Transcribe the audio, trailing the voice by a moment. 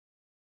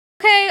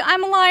Okay,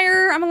 I'm a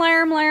liar. I'm a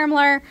liar. I'm a liar. I'm a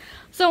liar.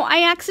 So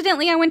I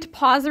went to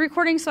pause the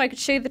recording so I could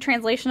show you the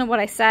translation of what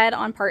I said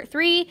on part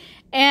 3,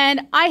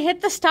 and I hit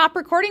the stop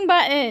recording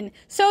button.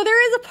 So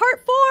there is a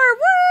part 4.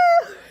 Woo!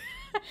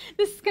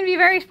 This is going to be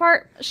very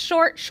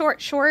short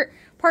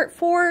part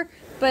 4,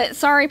 but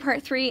sorry,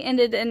 part 3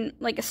 ended in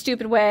like a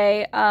stupid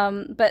way.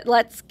 But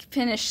let's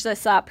finish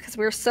this up because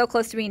we were so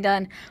close to being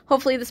done.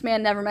 Hopefully this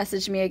man never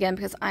messaged me again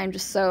because I'm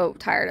just so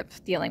tired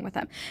of dealing with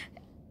him.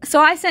 So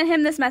I sent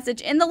him this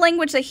message in the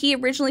language that he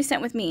originally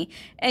sent with me,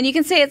 and you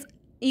can see it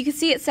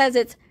says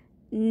it's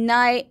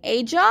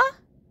Nyanja.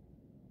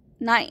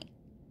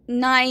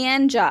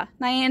 Nyanja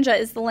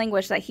is the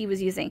language that he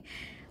was using.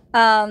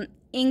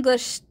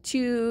 English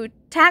to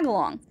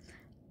Tagalong.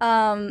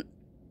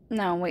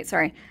 No, wait,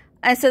 sorry.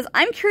 It says,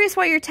 I'm curious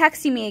why you're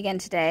texting me again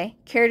today.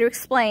 Care to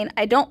explain?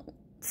 I don't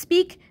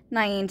speak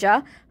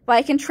Nyanja, but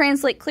I can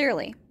translate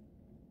clearly.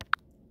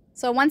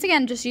 So once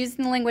again, just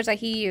using the language that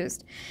he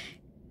used.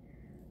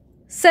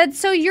 Said,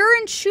 so you're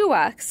in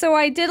Chua. So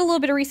I did a little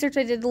bit of research.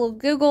 I did a little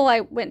Google.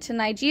 I went to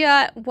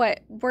Nigeria.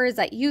 Where is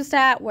that used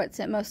at? What's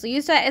it mostly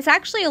used at? It's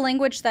actually a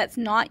language that's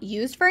not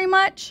used very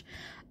much,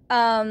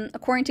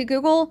 according to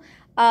Google.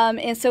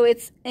 And so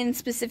it's in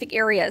specific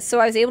areas. So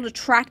I was able to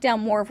track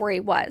down more of where he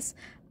was.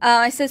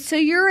 I said, so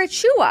you're at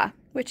Chua,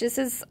 which is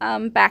his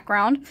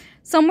background,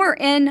 somewhere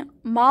in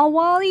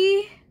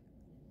Malawi.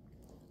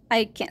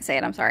 I can't say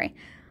it. I'm sorry.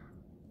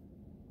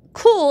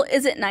 Cool.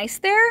 Is it nice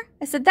there?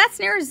 I said, that's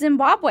near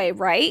Zimbabwe,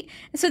 right?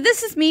 And so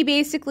this is me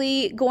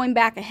basically going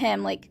back at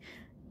him. Like,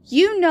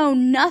 you know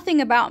nothing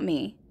about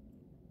me,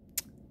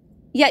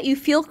 yet you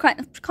feel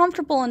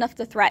comfortable enough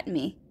to threaten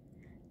me.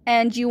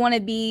 And you want to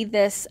be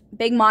this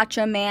big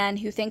macho man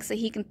who thinks that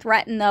he can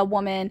threaten a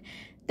woman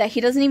that he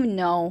doesn't even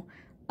know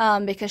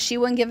because she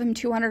wouldn't give him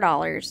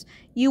 $200.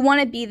 You want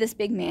to be this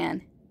big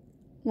man.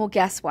 Well,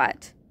 guess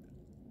what?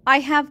 I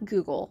have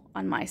Google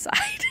on my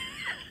side.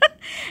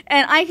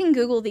 And I can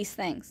Google these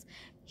things.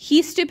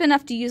 He's stupid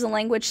enough to use a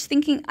language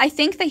I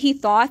think that he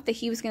thought that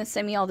he was going to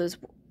send me all those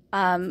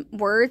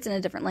words in a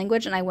different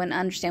language and I wouldn't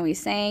understand what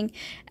he's saying.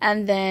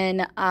 And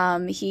then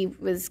he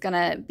was going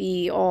to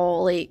be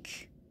all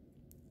like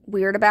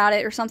weird about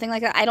it or something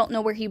like that. I don't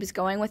know where he was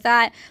going with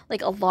that.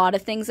 Like a lot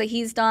of things that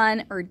he's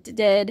done or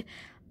did.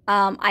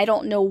 I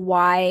don't know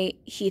why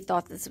he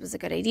thought this was a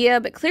good idea,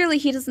 but clearly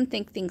he doesn't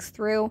think things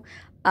through.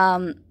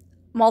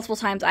 Multiple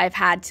times I've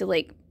had to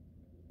like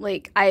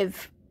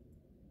I've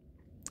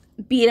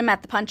beat him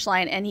at the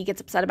punchline and he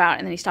gets upset about it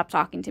and then he stopped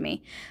talking to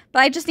me. But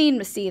I just need him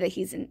to see that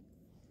he's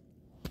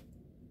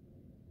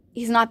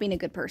not being a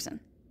good person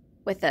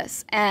with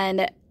this.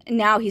 And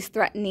now he's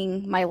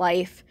threatening my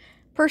life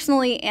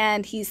personally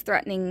and he's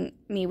threatening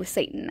me with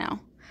Satan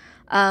now.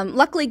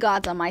 Luckily,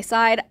 God's on my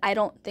side. I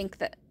don't think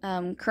that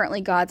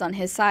currently God's on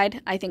his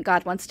side. I think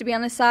God wants to be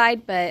on his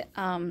side, but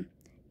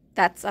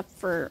that's up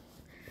for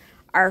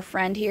our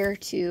friend here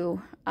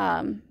to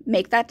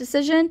make that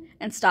decision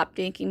and stop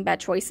making bad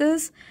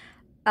choices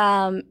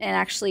and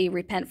actually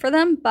repent for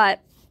them.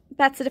 But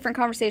that's a different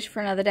conversation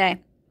for another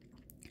day.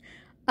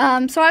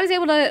 So I was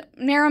able to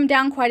narrow him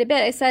down quite a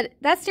bit. I said,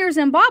 that's near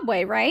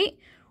Zimbabwe, right?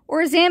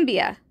 Or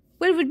Zambia.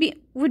 What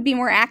would be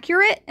more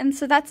accurate? And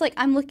so that's like,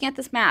 I'm looking at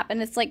this map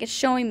and it's like, it's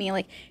showing me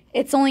like,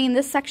 it's only in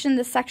this section,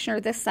 or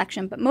this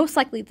section, but most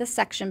likely this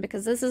section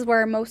because this is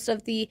where most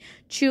of the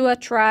Chua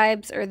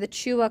tribes or the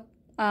Chua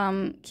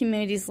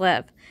communities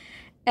live.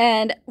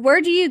 And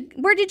where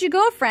did you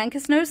go, friend?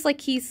 Because notice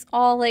like he's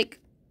all like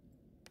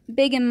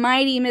big and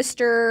mighty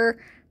Mr.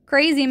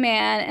 Crazy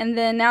Man, and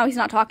then now he's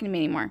not talking to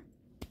me anymore.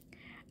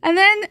 And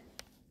then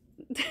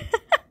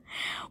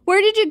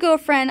where did you go,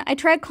 friend? I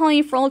tried calling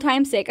you for old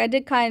time's sake. I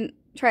did try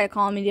to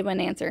call him, he didn't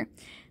answer.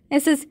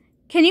 And it says,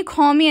 can you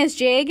call me as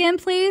Jay again,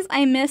 please?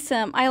 I miss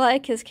him. I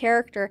like his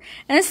character.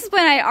 And this is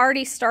when I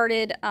already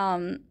started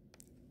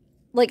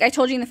like I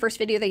told you in the first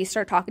video that he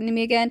started talking to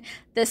me again.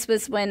 This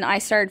was when I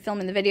started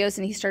filming the videos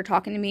and he started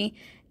talking to me.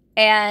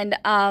 And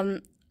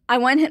I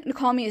wanted him to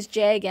call me as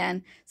Jay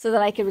again so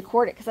that I could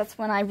record it. Because that's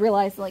when I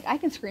realized, like, I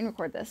can screen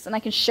record this. And I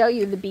can show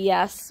you the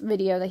BS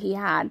video that he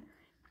had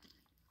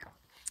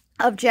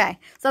of Jay.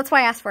 So that's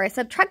why I asked for it. I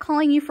said, try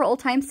calling you for old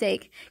time's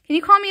sake. Can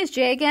you call me as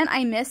Jay again?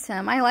 I miss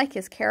him. I like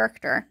his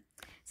character.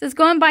 He says,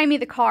 go and buy me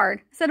the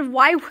card. I said,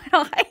 why would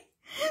I?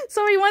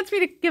 So he wants me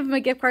to give him a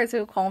gift card so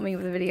he'll call me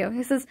with a video.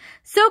 He says,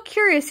 so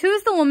curious,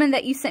 who's the woman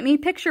that you sent me a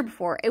picture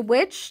before? A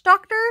witch,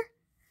 doctor?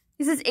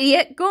 He says,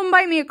 idiot, go and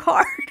buy me a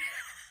card.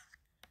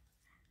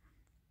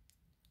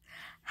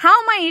 How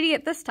am I an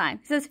idiot this time?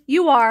 He says,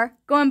 you are.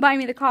 Go and buy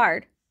me the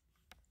card.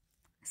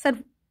 I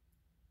said,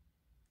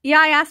 yeah,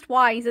 I asked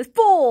why. He says,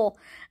 fool.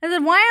 I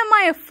said, why am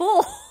I a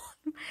fool?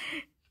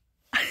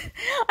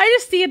 I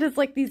just see it as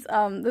like these,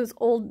 those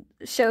old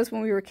shows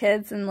when we were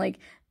kids and like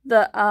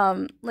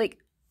the, like,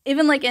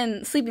 even like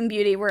in Sleeping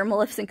Beauty where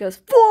Maleficent goes,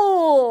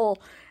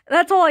 fool!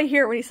 That's all I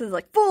hear when he says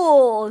like,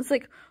 fool! It's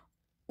like,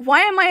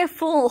 why am I a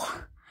fool?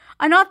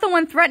 I'm not the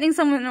one threatening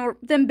someone or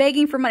them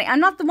begging for money.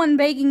 I'm not the one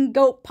begging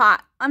goat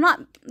pot. I'm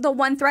not the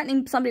one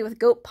threatening somebody with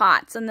goat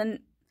pots and then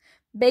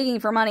begging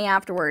for money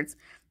afterwards.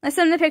 I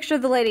sent him the picture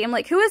of the lady. I'm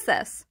like, who is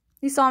this?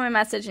 He saw my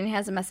message, and he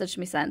hasn't messaged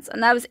me since.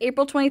 And that was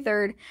April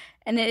 23rd,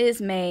 and it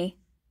is May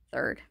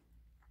 3rd.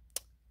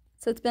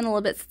 So it's been a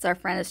little bit since our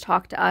friend has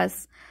talked to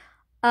us.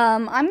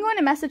 I'm going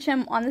to message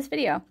him on this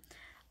video.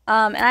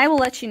 And I will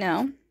let you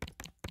know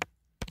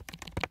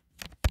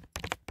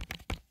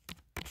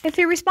if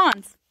he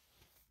responds.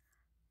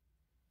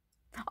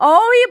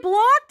 Oh, he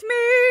blocked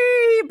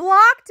me! He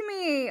blocked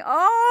me!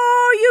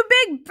 Oh, you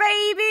big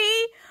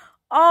baby!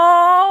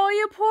 Oh,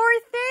 you poor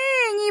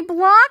thing! He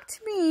blocked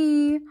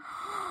me!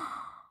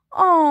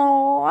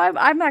 Oh,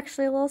 I'm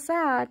actually a little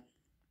sad.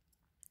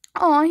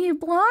 Oh, he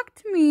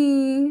blocked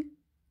me.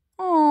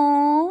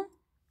 Oh.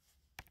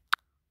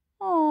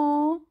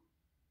 Oh.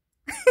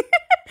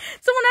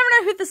 So we'll never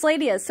know who this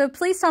lady is. So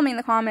please tell me in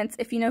the comments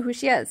if you know who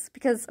she is.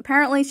 Because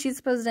apparently she's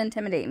supposed to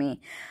intimidate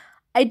me.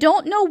 I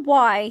don't know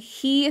why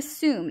he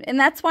assumed. And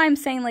that's why I'm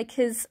saying, like,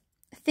 his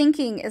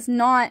thinking is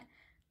not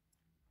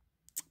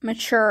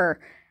mature.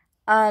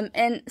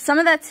 And some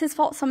of that's his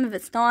fault, some of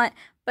it's not.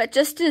 But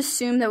just to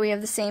assume that we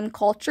have the same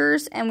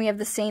cultures and we have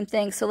the same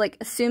thing. So, like,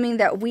 assuming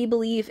that we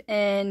believe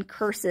in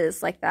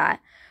curses like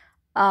that.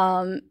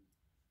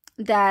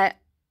 That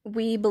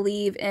we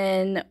believe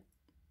in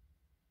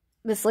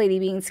this lady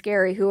being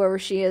scary, whoever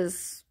she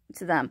is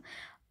to them.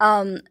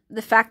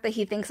 The fact that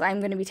he thinks I'm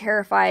going to be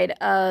terrified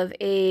of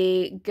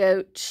a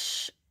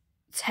goat's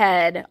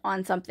head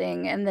on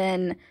something and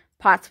then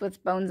pots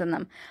with bones in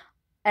them.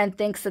 And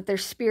thinks that their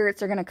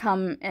spirits are going to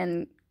come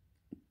and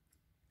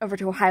over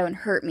to Ohio and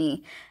hurt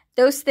me.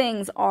 Those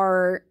things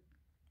are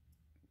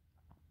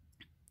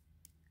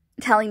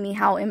telling me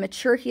how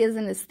immature he is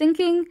in his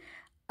thinking.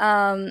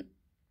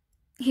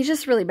 He's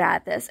just really bad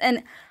at this.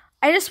 And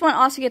I just want to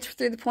also get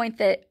through the point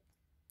that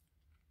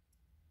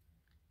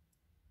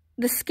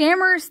the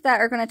scammers that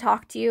are going to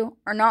talk to you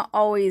are not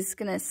always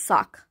going to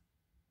suck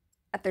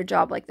at their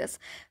job like this.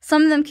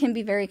 Some of them can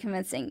be very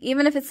convincing.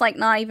 Even if it's like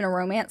not even a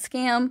romance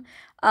scam,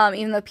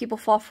 even though people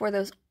fall for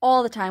those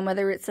all the time,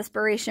 whether it's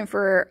desperation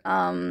for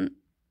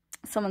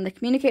someone to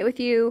communicate with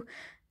you,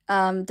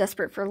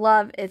 desperate for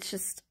love, it's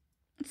just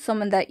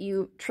someone that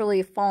you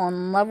truly fall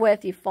in love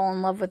with. You fall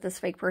in love with this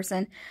fake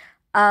person.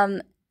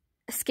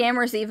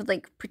 Scammers even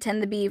like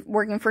pretend to be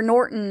working for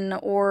Norton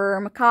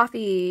or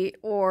McAfee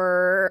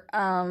or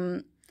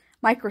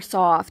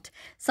Microsoft.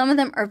 Some of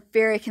them are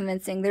very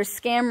convincing. There's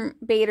scam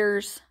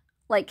baiters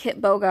like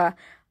Kitboga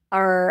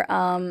or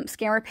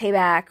Scammer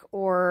Payback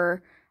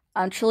or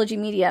Trilogy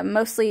Media.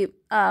 Mostly,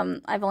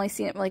 I've only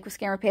seen it like with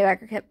Scammer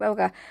Payback or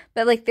Kitboga.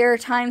 But like there are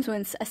times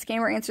when a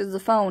scammer answers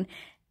the phone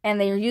and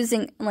they're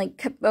using, like,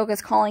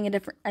 Kitboga's calling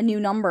a new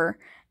number.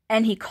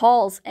 And he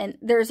calls, and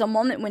there's a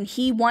moment when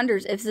he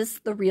wonders, is this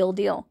the real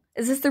deal?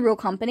 Is this the real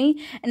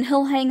company? And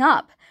he'll hang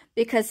up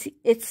because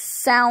it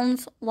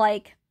sounds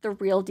like the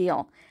real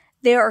deal.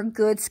 There are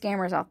good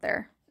scammers out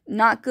there.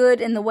 Not good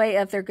in the way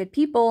of they're good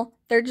people.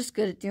 They're just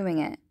good at doing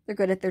it. They're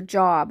good at their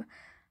job.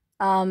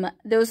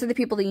 Those are the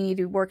people that you need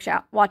to watch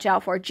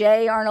out for.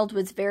 Jay Arnold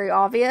was very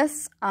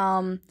obvious.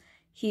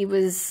 He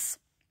was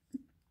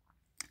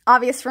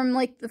obvious from,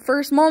 like, the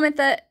first moment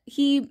that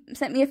he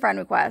sent me a friend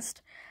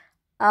request.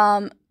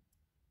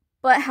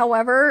 But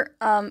however,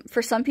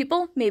 for some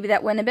people, maybe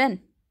that wouldn't have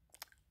been.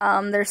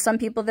 There's some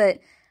people that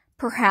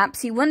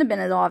perhaps he wouldn't have been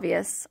as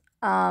obvious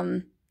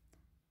that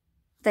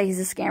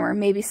he's a scammer.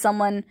 Maybe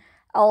someone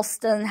else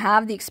doesn't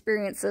have the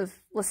experience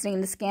of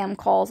listening to scam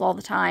calls all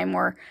the time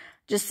or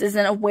just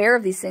isn't aware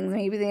of these things.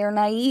 Maybe they are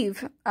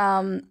naive.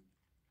 They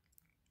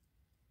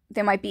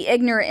might be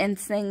ignorant in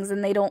things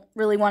and they don't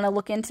really want to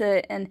look into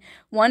it and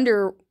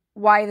wonder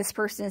why this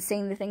person is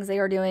saying the things they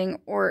are doing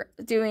or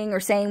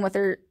saying what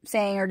they're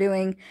saying or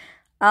doing.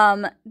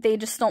 They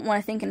just don't want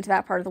to think into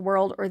that part of the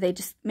world, or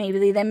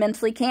maybe they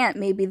mentally can't.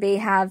 Maybe they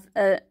have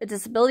a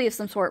disability of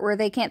some sort where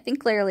they can't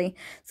think clearly,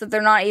 so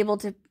they're not able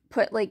to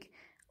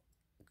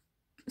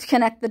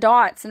connect the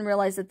dots and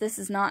realize that this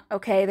is not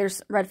okay.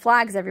 There's red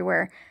flags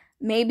everywhere.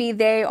 Maybe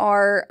they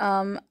are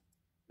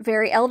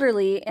very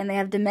elderly and they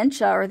have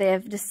dementia, or they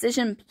have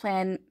decision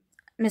plan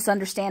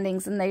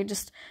misunderstandings and they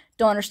just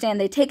don't understand.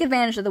 They take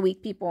advantage of the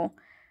weak people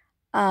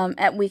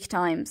at weak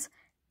times.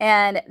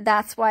 And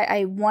that's why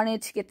I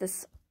wanted to get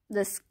this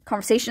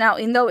conversation out,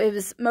 even though it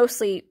was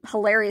mostly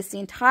hilarious the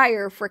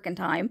entire frickin'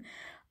 time.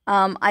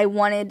 I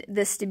wanted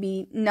this to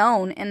be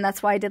known, and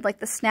that's why I did like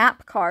the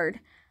Snap card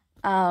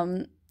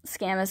scam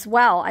as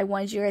well. I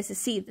wanted you guys to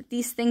see that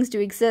these things do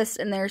exist,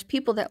 and there's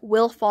people that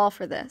will fall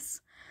for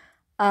this.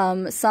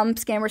 Some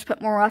scammers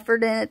put more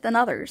effort in it than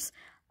others.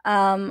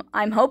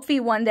 I'm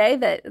hopeful one day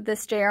that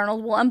this Jay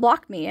Arnold will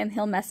unblock me and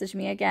he'll message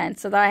me again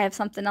so that I have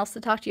something else to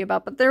talk to you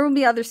about. But there will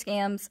be other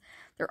scams.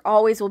 There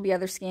always will be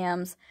other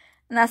scams.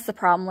 And that's the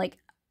problem. Like,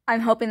 I'm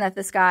hoping that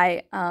this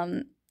guy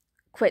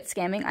quit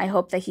scamming. I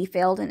hope that he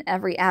failed in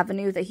every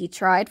avenue that he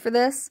tried for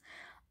this.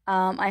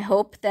 I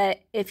hope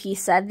that if he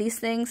said these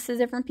things to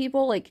different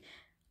people, like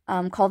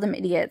called them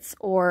idiots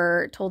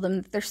or told them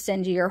that they're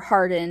stingy or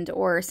hardened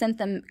or sent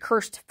them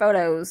cursed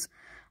photos,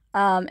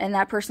 and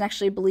that person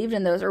actually believed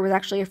in those or was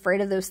actually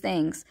afraid of those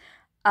things,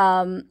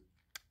 and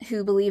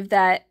who believe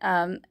that,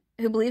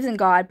 who believes in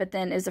God, but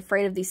then is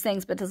afraid of these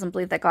things, but doesn't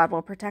believe that God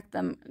will protect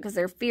them because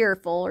they're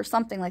fearful or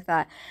something like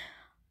that.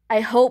 I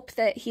hope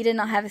that he did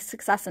not have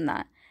success in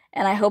that.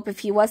 And I hope if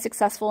he was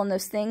successful in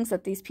those things,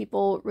 that these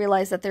people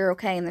realize that they're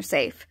okay and they're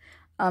safe.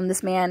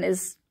 This man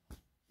is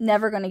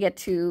never going to get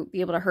to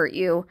be able to hurt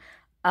you.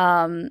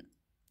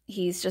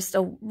 He's just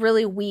a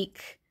really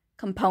weak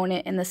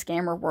component in the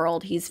scammer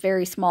world. He's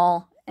very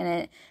small and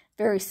a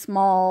very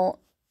small,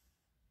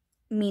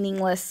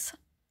 meaningless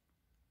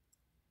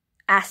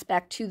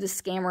aspect to the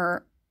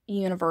scammer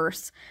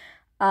universe.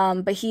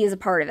 But he is a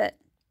part of it.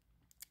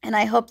 And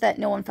I hope that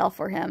no one fell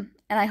for him.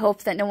 And I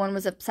hope that no one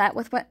was upset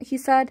with what he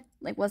said,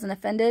 like wasn't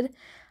offended,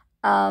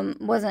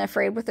 wasn't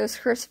afraid with those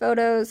cursed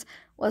photos,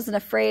 wasn't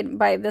afraid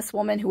by this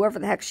woman, whoever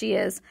the heck she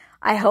is.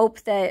 I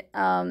hope that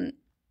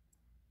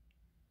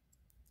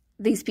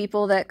these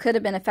people that could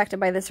have been affected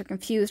by this or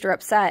confused or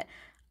upset,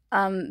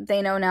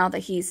 they know now that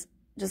he's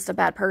just a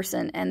bad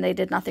person and they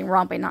did nothing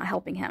wrong by not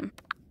helping him.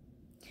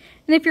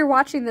 And if you're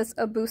watching this,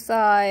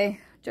 Abusai,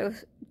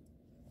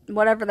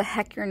 whatever the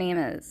heck your name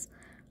is,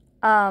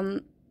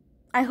 I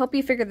hope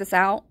you figured this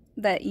out,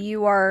 that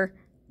you are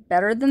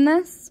better than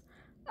this.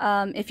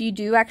 If you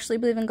do actually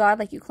believe in God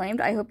like you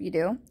claimed, I hope you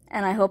do.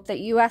 And I hope that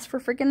you ask for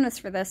forgiveness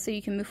for this so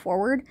you can move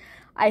forward.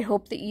 I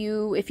hope that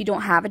you, if you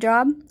don't have a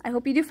job, I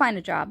hope you do find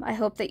a job. I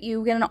hope that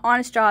you get an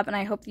honest job, and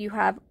I hope that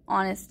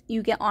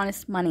you get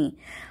honest money.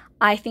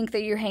 I think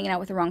that you're hanging out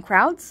with the wrong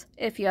crowds.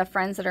 If you have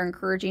friends that are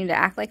encouraging you to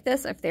act like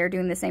this, if they're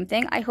doing the same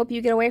thing, I hope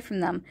you get away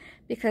from them,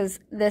 because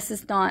this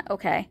is not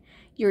okay.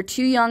 You're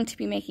too young to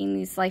be making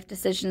these life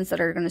decisions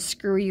that are going to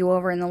screw you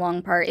over in the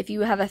long part. If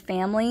you have a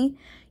family,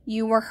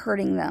 you are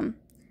hurting them.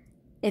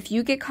 If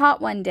you get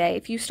caught one day,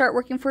 if you start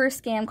working for a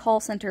scam call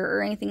center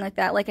or anything like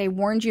that, like I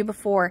warned you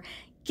before,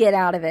 get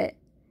out of it.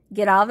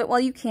 Get out of it while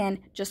you can.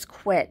 Just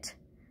quit.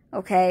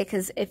 Okay?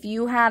 Because if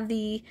you have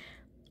the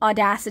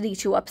audacity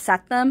to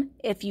upset them,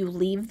 if you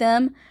leave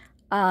them,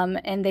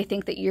 and they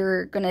think that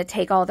you're going to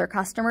take all their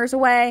customers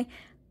away,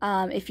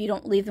 if you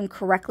don't leave them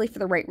correctly for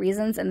the right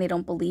reasons and they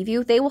don't believe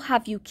you, they will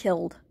have you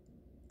killed.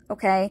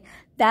 Okay?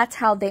 That's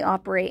how they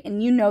operate,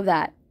 and you know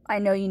that. I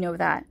know you know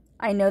that.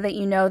 I know that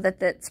you know that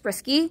that's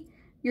risky,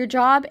 your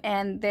job,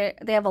 and they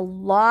have a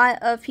lot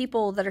of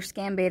people that are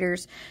scam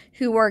baiters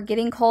who are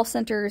getting call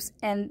centers,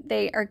 and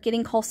they are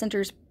getting call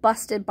centers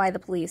busted by the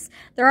police.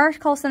 There are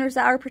call centers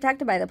that are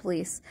protected by the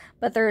police,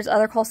 but there's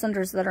other call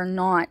centers that are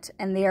not,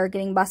 and they are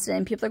getting busted,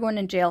 and people are going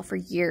to jail for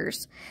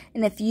years.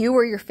 And if you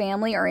or your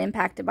family are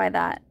impacted by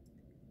that,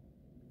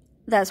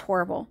 that's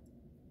horrible.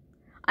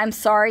 I'm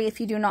sorry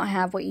if you do not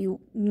have what you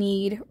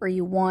need or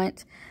you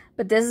want,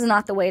 but this is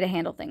not the way to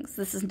handle things.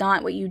 This is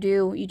not what you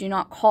do. You do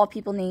not call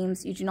people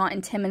names. You do not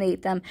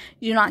intimidate them.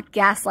 You do not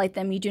gaslight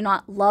them. You do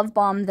not love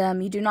bomb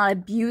them. You do not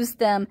abuse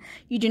them.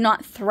 You do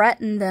not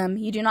threaten them.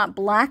 You do not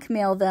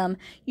blackmail them.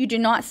 You do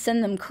not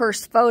send them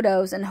cursed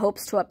photos in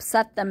hopes to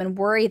upset them and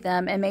worry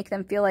them and make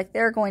them feel like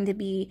they're going to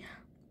be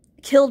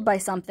killed by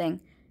something.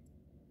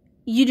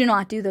 You do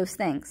not do those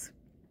things.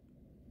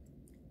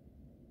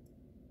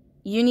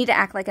 You need to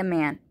act like a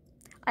man.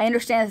 I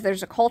understand that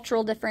there's a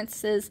cultural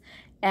differences,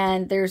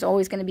 and there's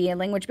always going to be a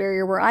language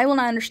barrier where I will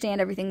not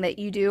understand everything that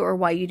you do or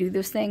why you do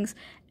those things.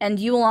 And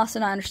you will also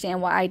not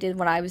understand why I did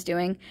what I was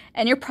doing.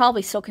 And you're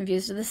probably still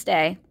confused to this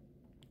day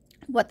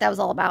what that was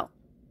all about.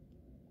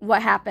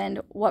 What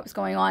happened, what was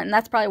going on. And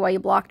that's probably why you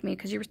blocked me,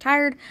 because you were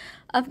tired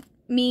of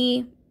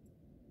me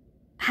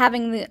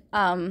having the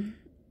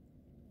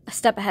a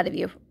step ahead of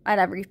you at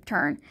every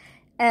turn.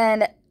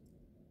 And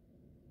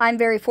I'm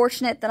very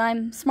fortunate that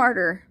I'm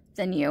smarter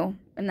than you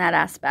in that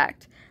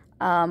aspect.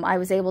 I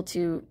was able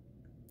to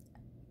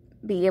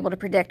be able to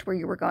predict where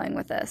you were going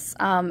with this.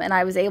 And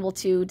I was able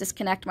to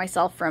disconnect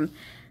myself from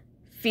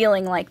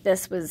feeling like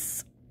this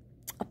was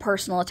a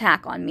personal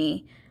attack on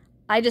me.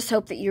 I just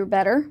hope that you're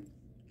better.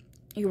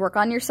 You work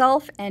on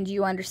yourself and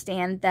you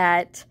understand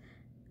that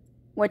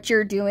what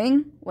you're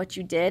doing, what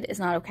you did, is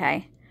not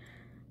okay.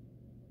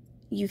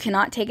 You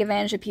cannot take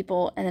advantage of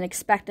people and then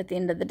expect at the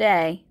end of the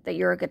day that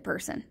you're a good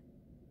person.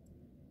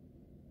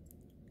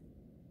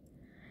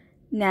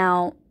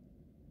 Now,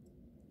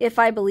 if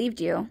I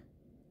believed you,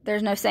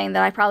 there's no saying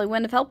that I probably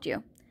wouldn't have helped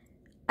you.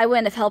 I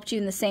wouldn't have helped you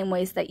in the same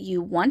ways that you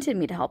wanted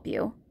me to help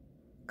you,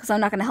 because I'm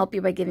not going to help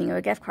you by giving you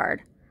a gift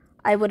card.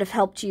 I would have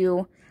helped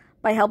you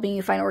by helping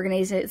you find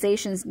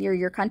organizations near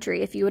your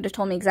country. If you would have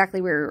told me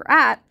exactly where you're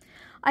at,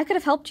 I could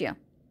have helped you.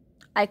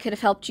 I could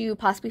have helped you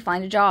possibly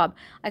find a job.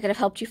 I could have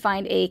helped you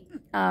find a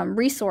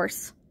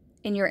resource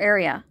in your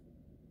area.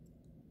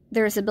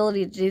 There's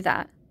ability to do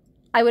that.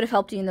 I would have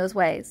helped you in those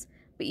ways.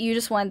 But you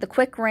just wanted the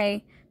quick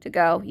way to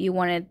go. You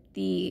wanted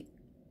the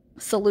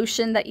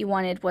solution that you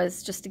wanted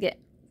was just to get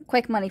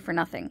quick money for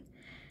nothing.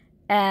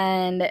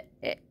 And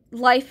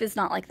life is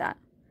not like that.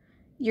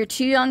 You're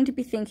too young to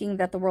be thinking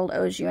that the world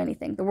owes you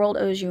anything. The world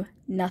owes you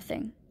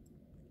nothing.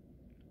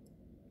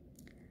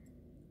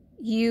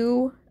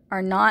 You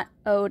are not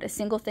owed a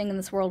single thing in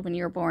this world when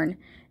you're born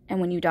and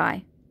when you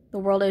die. The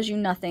world owes you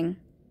nothing.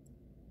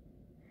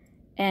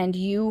 And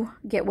you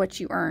get what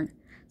you earn.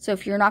 So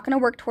if you're not going to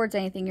work towards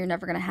anything, you're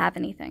never going to have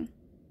anything.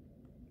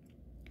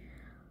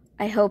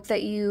 I hope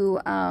that you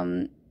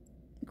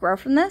grow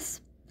from this.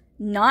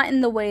 Not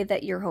in the way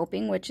that you're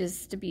hoping, which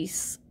is to be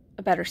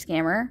a better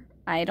scammer.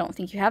 I don't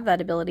think you have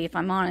that ability, if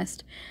I'm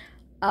honest.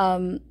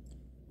 But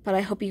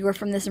I hope you grow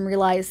from this and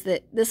realize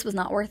that this was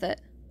not worth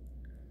it.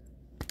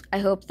 I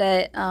hope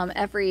that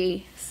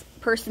every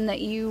person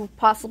that you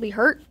possibly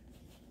hurt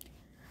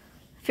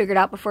figured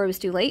out before it was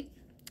too late.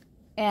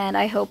 And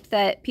I hope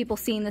that people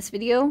seeing this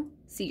video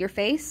see your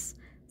face,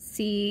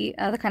 see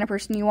the kind of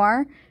person you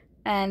are,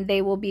 and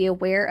they will be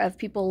aware of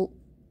people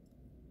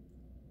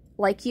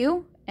like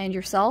you and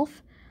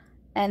yourself,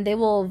 and they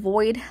will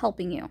avoid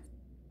helping you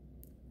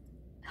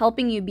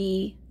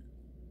be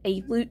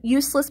a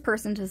useless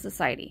person to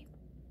society,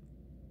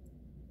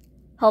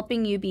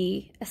 helping you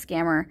be a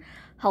scammer,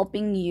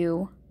 helping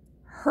you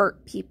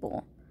hurt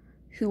people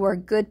who are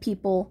good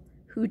people,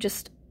 who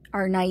just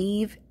are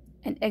naive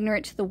and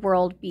ignorant to the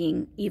world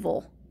being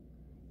evil.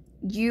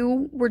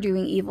 You were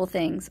doing evil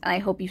things, and I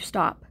hope you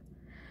stop.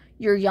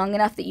 You're young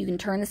enough that you can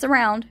turn this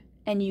around,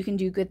 and you can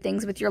do good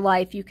things with your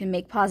life. You can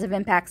make positive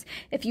impacts.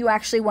 If you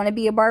actually want to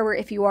be a barber,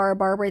 if you are a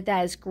barber,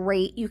 that is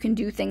great. You can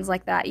do things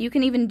like that. You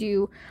can even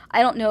do,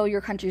 I don't know your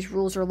country's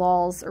rules or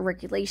laws or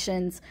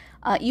regulations.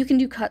 You can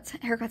do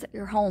haircuts at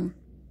your home.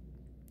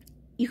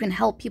 You can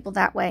help people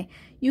that way.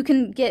 You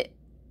can get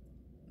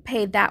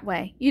paid that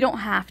way. You don't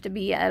have to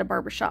be at a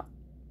barbershop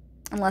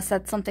unless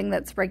that's something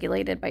that's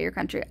regulated by your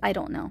country. I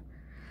don't know.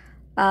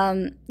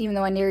 Even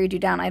though I narrowed you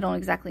down, I don't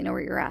exactly know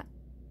where you're at.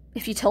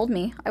 If you told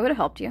me, I would have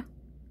helped you.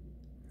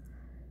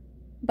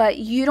 But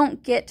you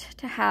don't get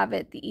to have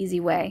it the easy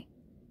way.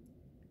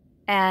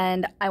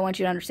 And I want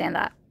you to understand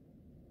that.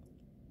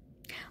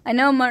 I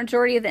know a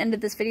majority of the end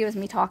of this video is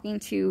me talking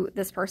to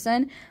this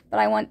person, but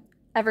I want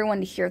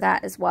everyone to hear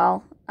that as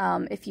well.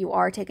 If you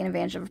are taking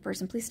advantage of a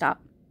person, please stop.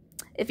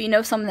 If you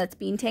know someone that's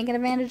being taken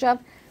advantage of,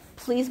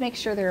 please make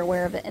sure they're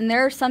aware of it. And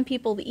there are some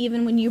people that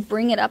even when you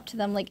bring it up to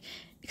them, like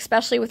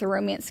especially with a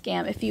romance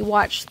scam, if you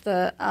watch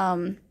the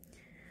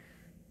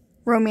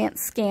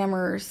romance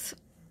scammers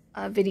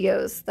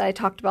videos that I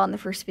talked about in the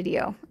first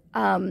video,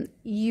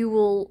 you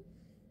will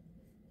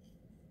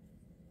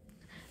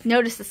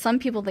notice that some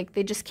people, like,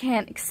 they just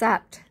can't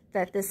accept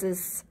that this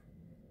is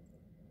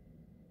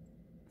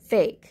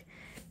fake,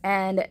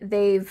 and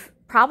they've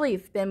probably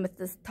been with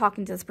this,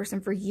 talking to this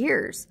person for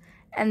years,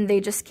 and they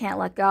just can't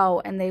let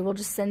go, and they will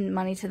just send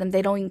money to them.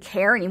 They don't even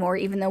care anymore,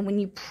 even though when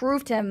you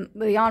prove to them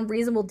beyond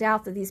reasonable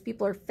doubt that these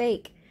people are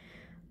fake,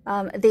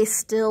 they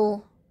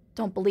still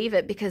don't believe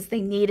it because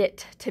they need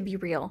it to be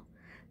real.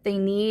 They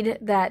need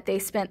that they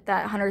spent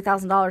that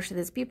 $100,000 to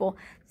these people.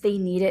 They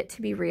need it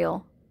to be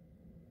real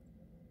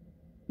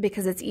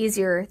because it's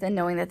easier than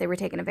knowing that they were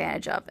taken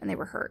advantage of and they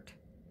were hurt.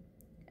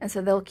 And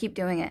so they'll keep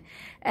doing it.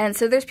 And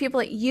so there's people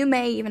that you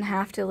may even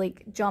have to,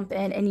 like, jump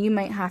in, and you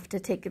might have to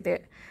take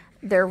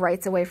their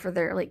rights away for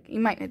their, like, you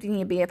might need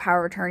to be a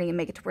power of attorney and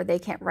make it to where they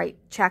can't write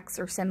checks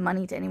or send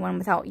money to anyone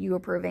without you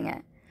approving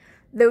it.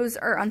 Those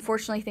are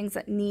unfortunately things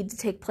that need to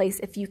take place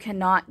if you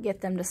cannot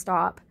get them to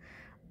stop.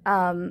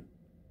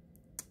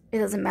 It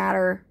doesn't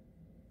matter.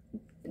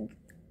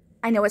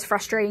 I know it's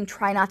frustrating.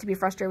 Try not to be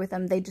frustrated with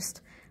them.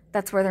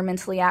 That's where they're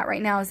mentally at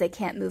right now, is they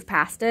can't move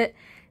past it,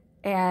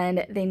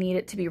 and they need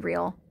it to be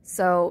real.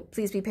 So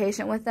please be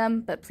patient with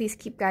them, but please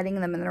keep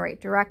guiding them in the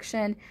right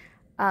direction.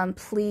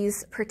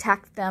 Please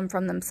protect them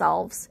from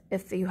themselves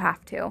if you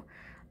have to.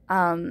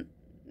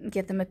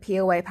 Get them a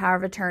POA, power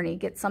of attorney.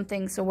 Get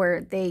something so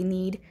where they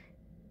need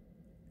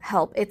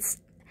help.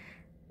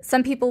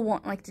 Some people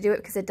won't like to do it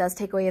because it does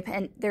take away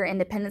their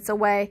independence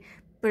away,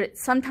 but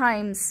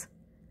sometimes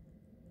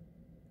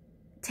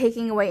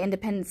taking away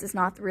independence is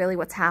not really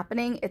what's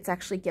happening. It's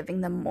actually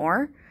giving them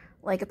more.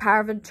 Like a power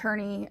of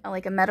attorney,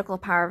 like a medical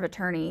power of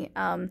attorney,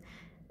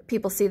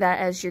 people see that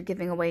as you're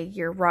giving away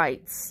your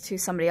rights to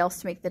somebody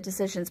else to make the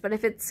decisions. But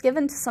if it's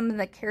given to someone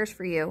that cares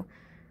for you,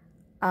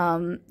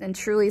 and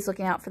truly is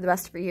looking out for the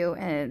best for you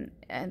and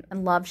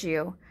loves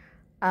you,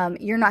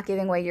 you're not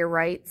giving away your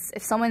rights.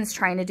 If someone's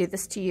trying to do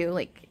this to you,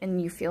 like, and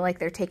you feel like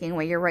they're taking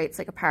away your rights,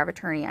 like a power of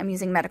attorney, I'm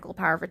using medical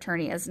power of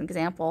attorney as an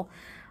example,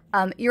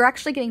 you're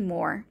actually getting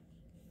more.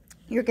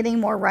 You're getting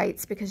more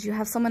rights because you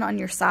have someone on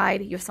your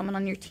side, you have someone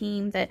on your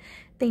team that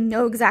they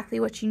know exactly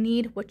what you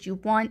need, what you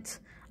want.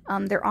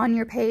 They're on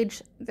your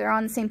page, they're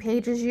on the same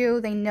page as you,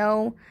 they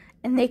know,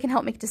 and they can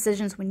help make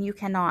decisions when you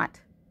cannot.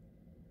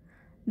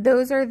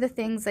 Those are the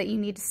things that you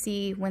need to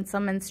see when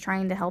someone's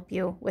trying to help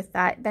you with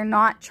that. They're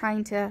not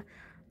trying to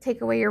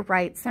take away your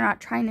rights. They're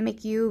not trying to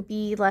make you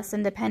be less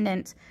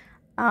independent.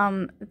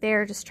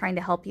 They're just trying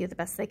to help you the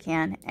best they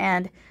can.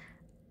 And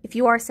if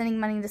you are sending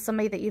money to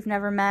somebody that you've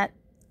never met,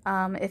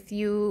 if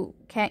you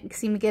can't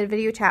seem to get a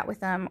video chat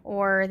with them,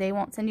 or they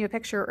won't send you a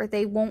picture, or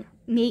they won't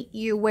meet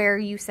you where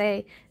you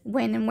say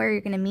when and where you're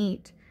going to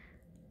meet,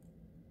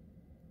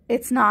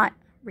 it's not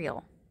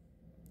real.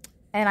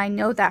 And I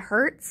know that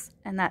hurts,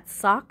 and that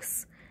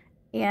sucks,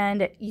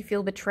 and you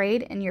feel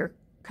betrayed, and you're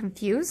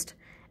confused,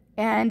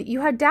 and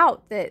you have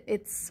doubt that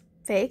it's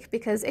fake,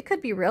 because it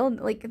could be real.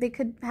 Like, they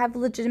could have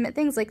legitimate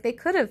things. Like, they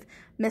could have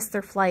missed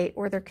their flight,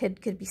 or their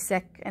kid could be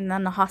sick and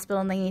then the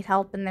hospital and they need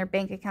help and their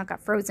bank account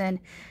got frozen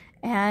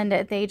and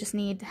they just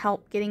need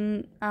help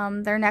getting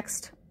their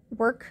next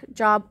work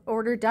job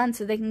order done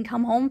so they can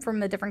come home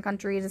from a different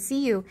country to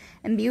see you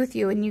and be with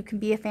you and you can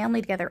be a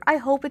family together. I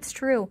hope it's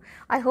true.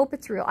 I hope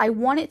it's real. I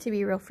want it to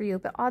be real for you,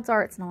 but odds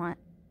are it's not.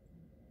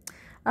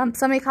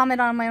 Somebody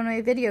commented on one of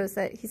my videos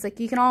that he's like,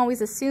 you can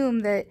always assume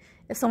that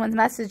if someone's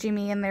messaging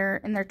me in their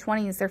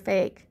 20s, they're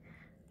fake.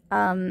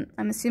 I'm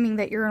assuming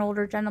that you're an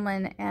older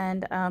gentleman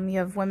and you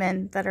have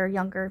women that are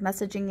younger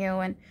messaging you,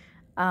 and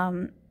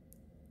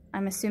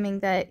I'm assuming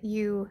that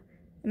it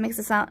makes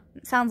it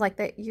sounds like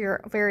that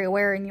you're very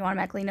aware and you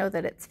automatically know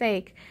that it's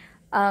fake.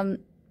 I'm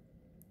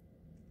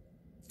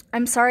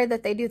sorry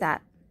that they do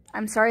that.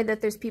 I'm sorry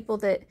that there's people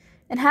that,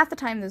 and half the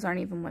time those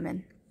aren't even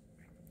women.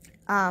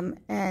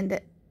 And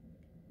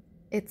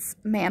it's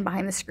man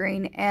behind the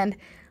screen, and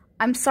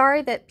I'm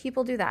sorry that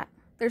people do that.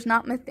 There's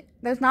not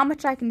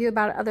much I can do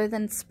about it other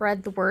than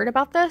spread the word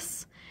about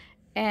this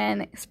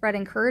and spread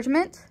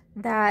encouragement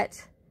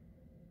that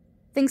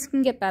things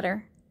can get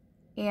better,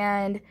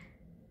 and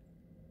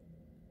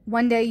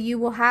one day you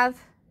will have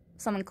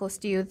someone close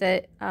to you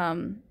that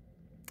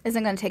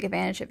isn't going to take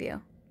advantage of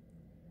you,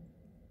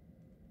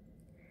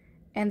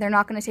 and they're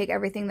not going to take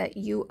everything that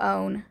you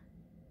own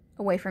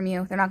away from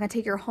you. They're not going to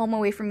take your home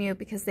away from you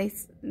because they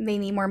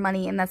need more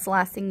money and that's the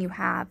last thing you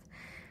have.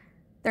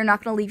 They're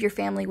not going to leave your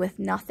family with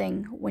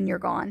nothing when you're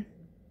gone,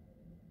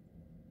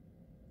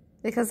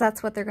 because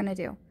that's what they're going to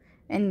do.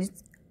 And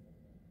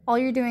all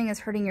you're doing is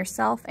hurting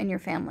yourself and your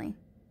family.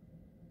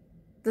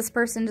 This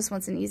person just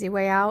wants an easy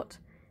way out,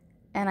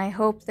 and I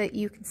hope that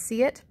you can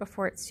see it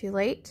before it's too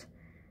late,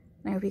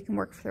 and I hope you can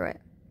work through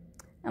it.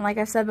 And like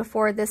I said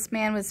before, this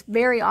man was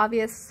very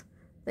obvious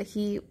that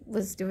he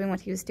was doing what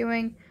he was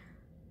doing.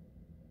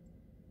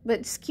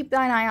 But just keep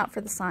an eye out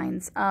for the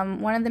signs.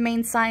 One of the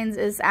main signs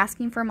is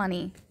asking for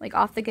money. Like,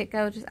 off the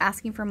get-go, just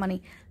asking for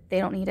money. They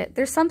don't need it.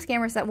 There's some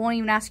scammers that won't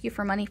even ask you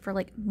for money for,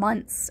 like,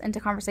 months into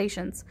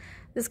conversations.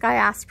 This guy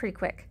asked pretty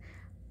quick.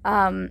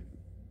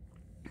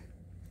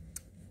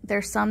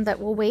 There's some that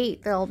will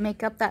wait. They'll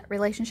make up that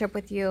relationship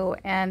with you,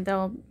 and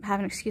they'll have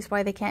an excuse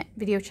why they can't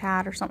video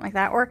chat or something like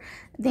that. Or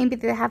maybe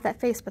they have that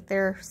face, but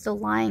they're still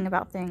lying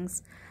about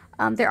things.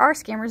 There are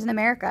scammers in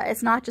America.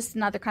 It's not just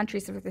in other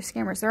countries that there's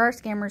scammers. There are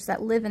scammers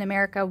that live in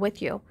America with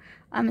you.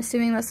 I'm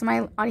assuming most of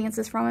my audience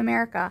is from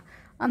America.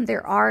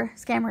 There are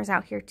scammers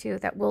out here too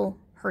that will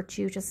hurt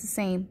you just the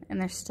same,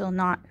 and they're still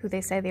not who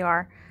they say they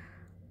are.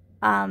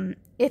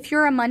 If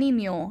you're a money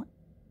mule,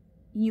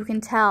 you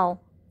can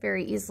tell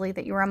very easily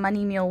that you're a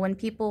money mule when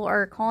people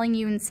are calling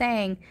you and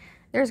saying,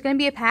 there's going to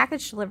be a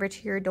package delivered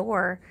to your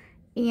door,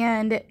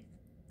 and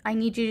I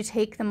need you to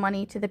take the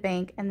money to the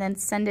bank and then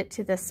send it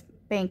to this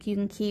bank. You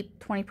can keep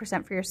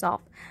 20% for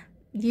yourself.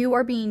 You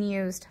are being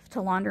used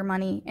to launder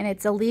money, and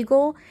it's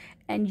illegal,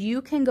 and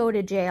you can go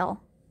to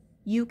jail.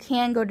 You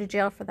can go to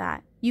jail for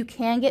that. You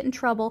can get in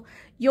trouble.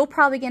 You'll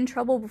probably get in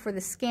trouble before the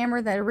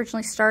scammer that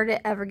originally started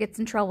it ever gets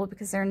in trouble,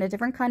 because they're in a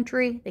different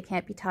country. They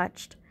can't be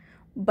touched.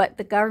 But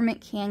the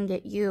government can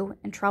get you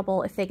in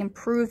trouble if they can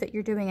prove that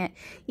you're doing it.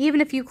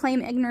 Even if you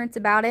claim ignorance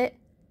about it,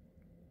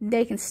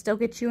 they can still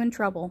get you in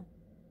trouble.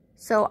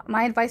 So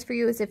my advice for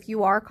you is, if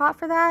you are caught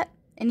for that,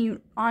 and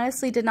you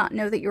honestly did not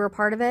know that you were a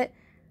part of it,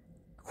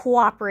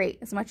 cooperate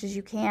as much as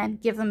you can.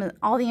 Give them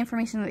all the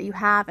information that you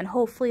have, and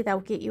hopefully that will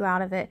get you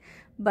out of it.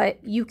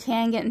 But you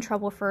can get in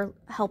trouble for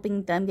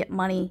helping them get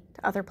money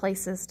to other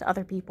places, to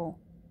other people.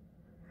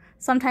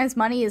 Sometimes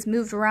money is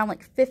moved around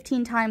like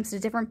 15 times to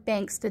different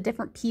banks, to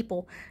different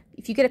people.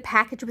 If you get a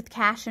package with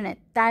cash in it,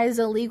 that is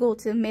illegal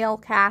to mail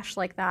cash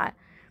like that.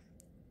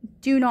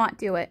 Do not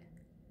do it.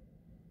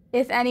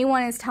 If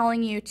anyone is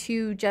telling you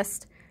to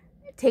just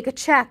take a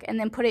check and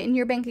then put it in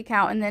your bank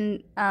account and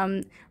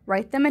then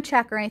write them a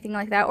check or anything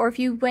like that, or if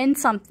you win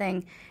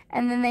something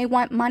and then they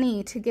want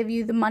money to give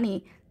you the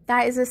money,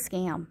 that is a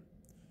scam.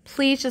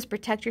 Please just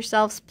protect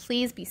yourselves.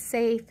 Please be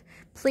safe.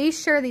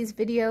 Please share these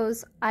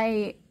videos.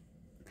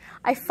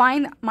 I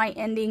find my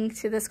ending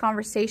to this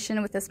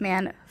conversation with this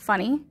man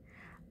funny.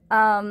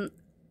 And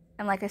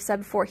like I said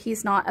before,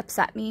 he's not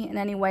upset me in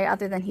any way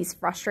other than he's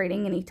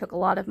frustrating and he took a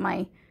lot of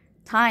my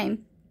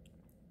time.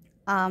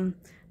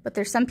 But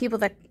there's some people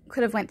that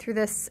could have went through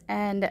this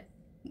and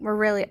were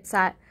really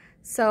upset.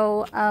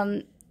 So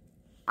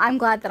I'm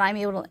glad that I'm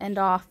able to end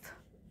off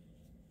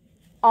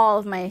all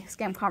of my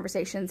scam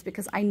conversations,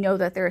 because I know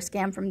that they're a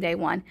scam from day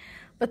one.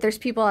 But there's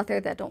people out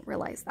there that don't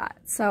realize that.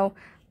 So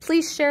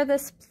please share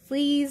this.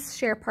 Please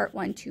share part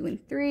 1, 2,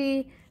 and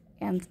 3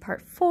 and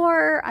part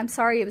 4. I'm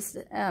sorry it was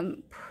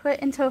put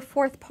into a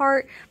 4th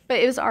part, but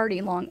it was already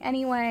long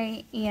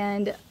anyway,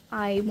 and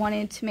I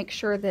wanted to make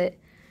sure that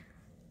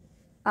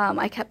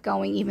I kept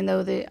going, even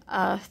though the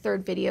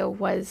 3rd video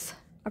was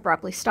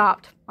abruptly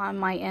stopped on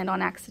my end on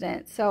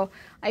accident. So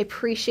I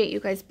appreciate you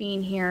guys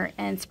being here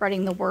and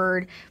spreading the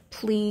word.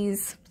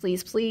 Please,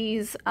 please,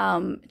 please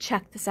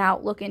check this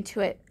out. Look into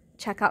it.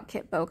 check out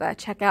Kitboga,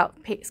 check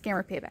out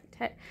Scammer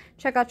Payback,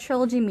 check out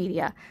Trilogy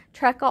Media,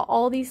 check out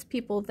all these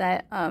people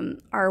that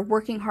are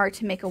working hard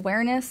to make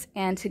awareness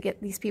and to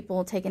get these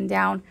people taken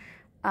down,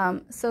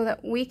 so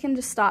that we can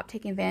just stop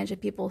taking advantage of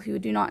people who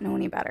do not know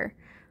any better.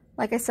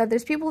 Like I said,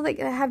 there's people that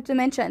have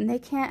dementia and they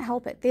can't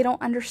help it. They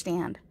don't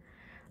understand.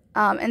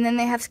 And then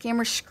they have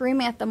scammers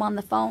screaming at them on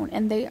the phone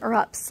and they are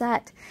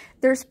upset.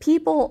 There's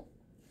people,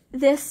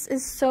 this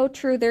is so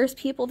true, there's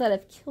people that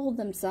have killed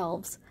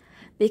themselves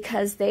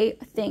because they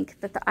think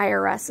that the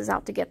IRS is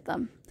out to get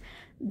them.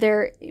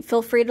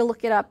 Feel free to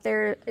look it up.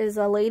 There is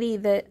a lady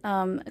that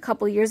a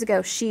couple of years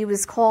ago, she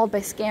was called by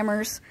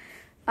scammers.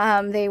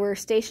 They were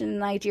stationed in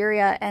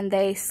Nigeria and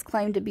they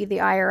claimed to be the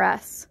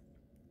IRS,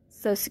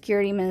 Social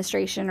Security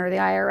Administration, or the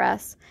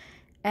IRS.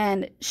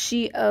 And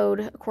she owed,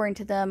 according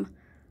to them,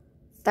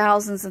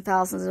 thousands and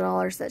thousands of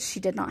dollars that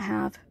she did not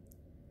have.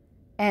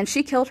 And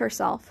she killed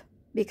herself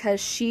because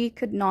she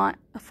could not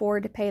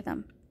afford to pay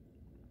them.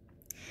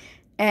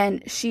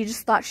 And she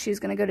just thought she was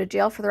going to go to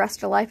jail for the rest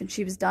of her life, and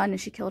she was done, and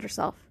she killed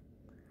herself.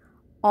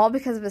 All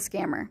because of a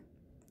scammer.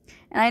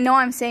 And I know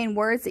I'm saying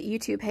words that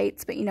YouTube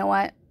hates, but you know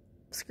what?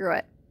 Screw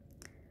it.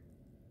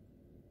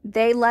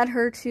 They led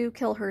her to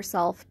kill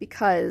herself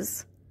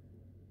because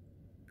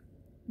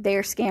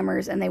they're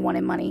scammers and they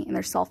wanted money and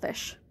they're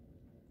selfish.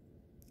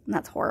 And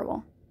that's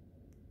horrible.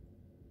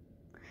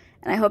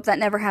 And I hope that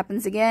never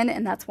happens again,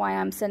 and that's why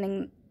I'm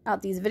sending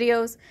out these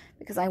videos,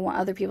 because I want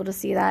other people to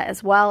see that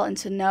as well and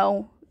to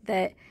know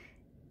that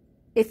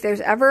if there's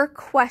ever a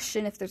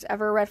question, if there's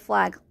ever a red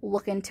flag,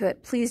 look into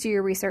it. Please do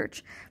your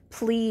research.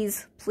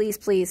 Please, please,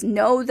 please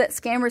know that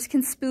scammers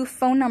can spoof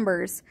phone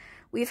numbers.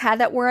 We've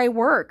had that where I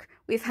work.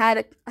 We've had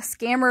a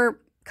scammer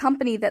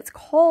company that's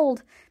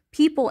called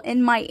people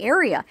in my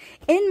area,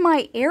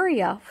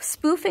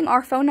 spoofing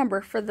our phone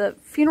number for the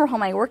funeral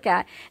home I work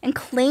at and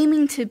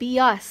claiming to be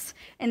us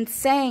and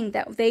saying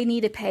that they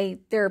need to pay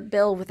their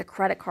bill with a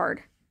credit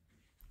card.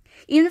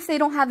 Even if they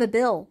don't have a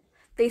bill,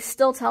 they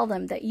still tell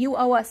them that you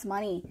owe us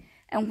money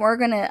and we're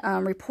going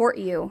to report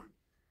you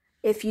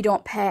if you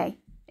don't pay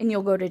and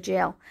you'll go to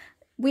jail.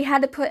 We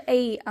had to put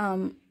a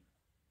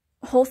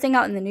whole thing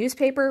out in the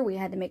newspaper. We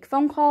had to make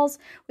phone calls.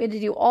 We had to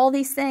do all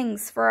these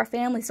things for our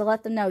families to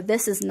let them know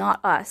this is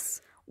not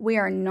us. We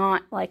are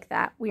not like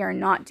that. We are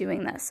not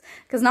doing this.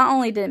 Because not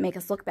only did it make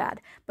us look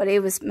bad, but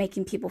it was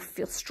making people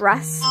feel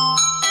stress.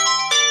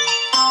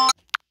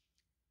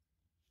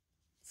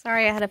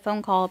 Sorry, I had a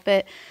phone call,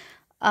 but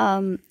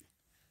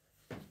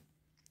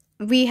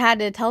we had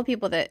to tell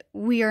people that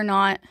we are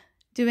not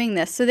doing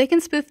this. So they can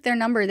spoof their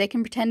number. They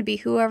can pretend to be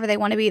whoever they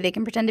want to be. They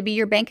can pretend to be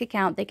your bank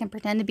account. They can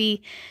pretend to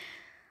be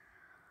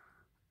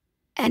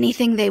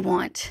anything they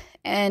want.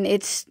 And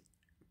it's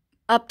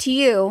up to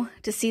you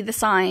to see the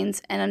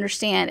signs and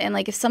understand. And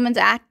like if someone's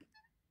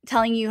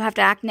telling you have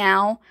to act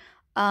now,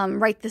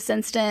 right this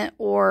instant,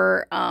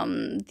 or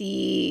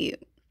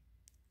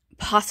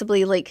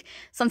possibly like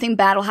something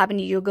bad will happen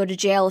to you, you'll go to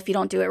jail if you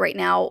don't do it right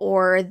now,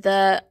 or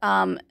the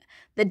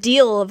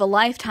deal of a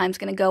lifetime is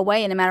going to go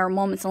away in a matter of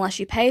moments unless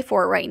you pay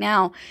for it right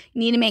now. You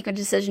need to make a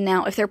decision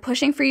now. If they're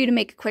pushing for you to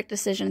make a quick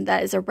decision,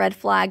 that is a red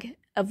flag.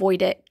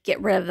 Avoid it.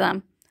 Get rid of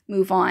them.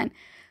 Move on.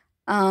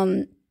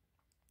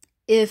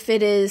 If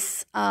it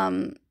is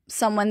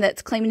someone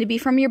that's claiming to be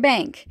from your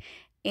bank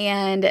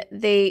and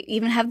they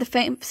even have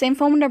the same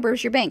phone number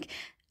as your bank,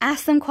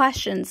 ask them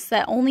questions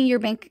that only your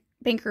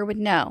banker would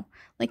know.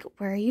 Like,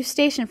 where are you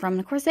stationed from? And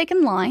of course, they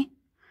can lie.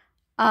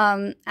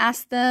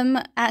 Ask them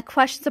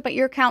questions about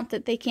your account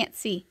that they can't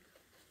see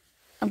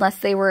unless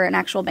they were an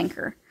actual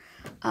banker.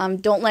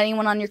 Don't let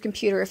anyone on your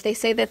computer. If they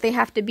say that they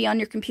have to be on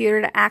your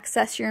computer to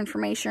access your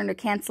information or to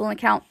cancel an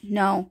account,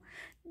 no.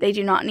 They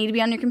do not need to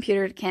be on your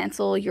computer to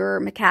cancel your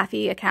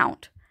McAfee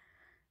account.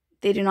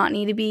 They do not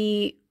need to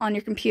be on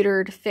your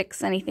computer to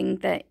fix anything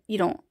that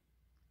you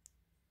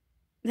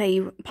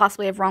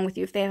possibly have wrong with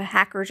you. If they have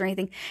hackers or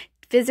anything,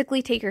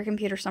 physically take your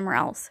computer somewhere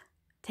else.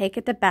 Take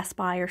it to Best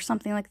Buy or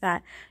something like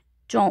that.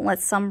 Don't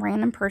let some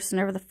random person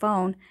over the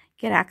phone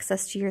get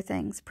access to your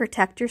things.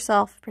 Protect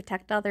yourself.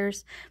 Protect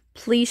others.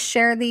 Please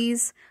share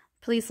these.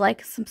 Please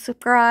like,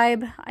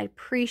 subscribe. I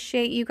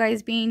appreciate you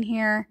guys being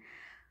here.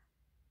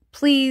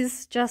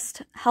 Please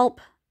just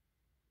help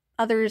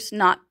others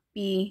not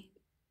be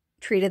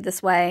treated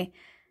this way.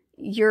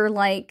 Your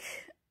like,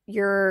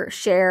 your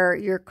share,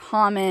 your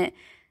comment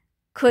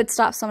could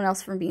stop someone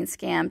else from being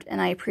scammed,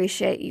 and I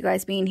appreciate you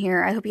guys being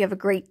here. I hope you have a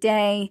great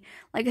day.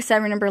 Like I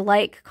said, remember,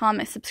 like,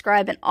 comment,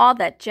 subscribe, and all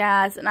that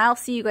jazz, and I'll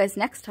see you guys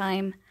next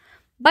time.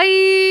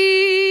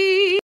 Bye!